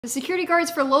The security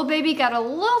guards for Lil Baby got a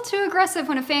little too aggressive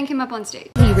when a fan came up on stage.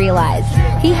 He realized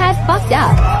he had fucked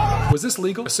up. Was this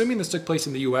legal? Assuming this took place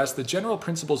in the US, the general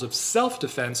principles of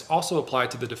self-defense also apply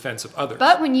to the defense of others.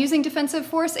 But when using defensive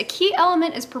force, a key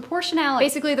element is proportionality.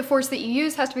 Basically, the force that you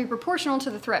use has to be proportional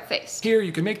to the threat faced. Here,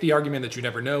 you can make the argument that you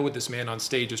never know what this man on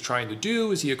stage is trying to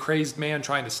do. Is he a crazed man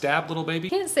trying to stab Lil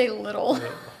Baby? Can't say little. No.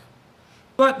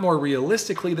 But more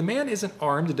realistically, the man isn't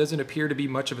armed and doesn't appear to be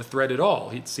much of a threat at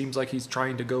all. It seems like he's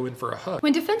trying to go in for a hug.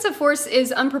 When defensive force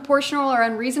is unproportional or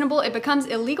unreasonable, it becomes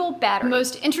illegal battery. The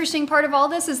most interesting part of all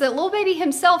this is that Lil Baby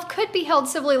himself could be held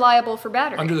civilly liable for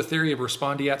battery. Under the theory of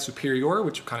respondeat superior,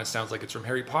 which kind of sounds like it's from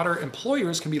Harry Potter,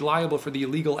 employers can be liable for the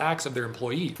illegal acts of their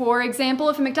employee. For example,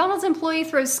 if a McDonald's employee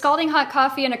throws scalding hot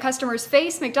coffee in a customer's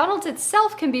face, McDonald's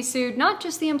itself can be sued, not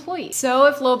just the employee. So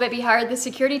if Lil Baby hired the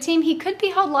security team, he could be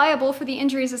held liable for the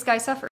injuries this guy suffered.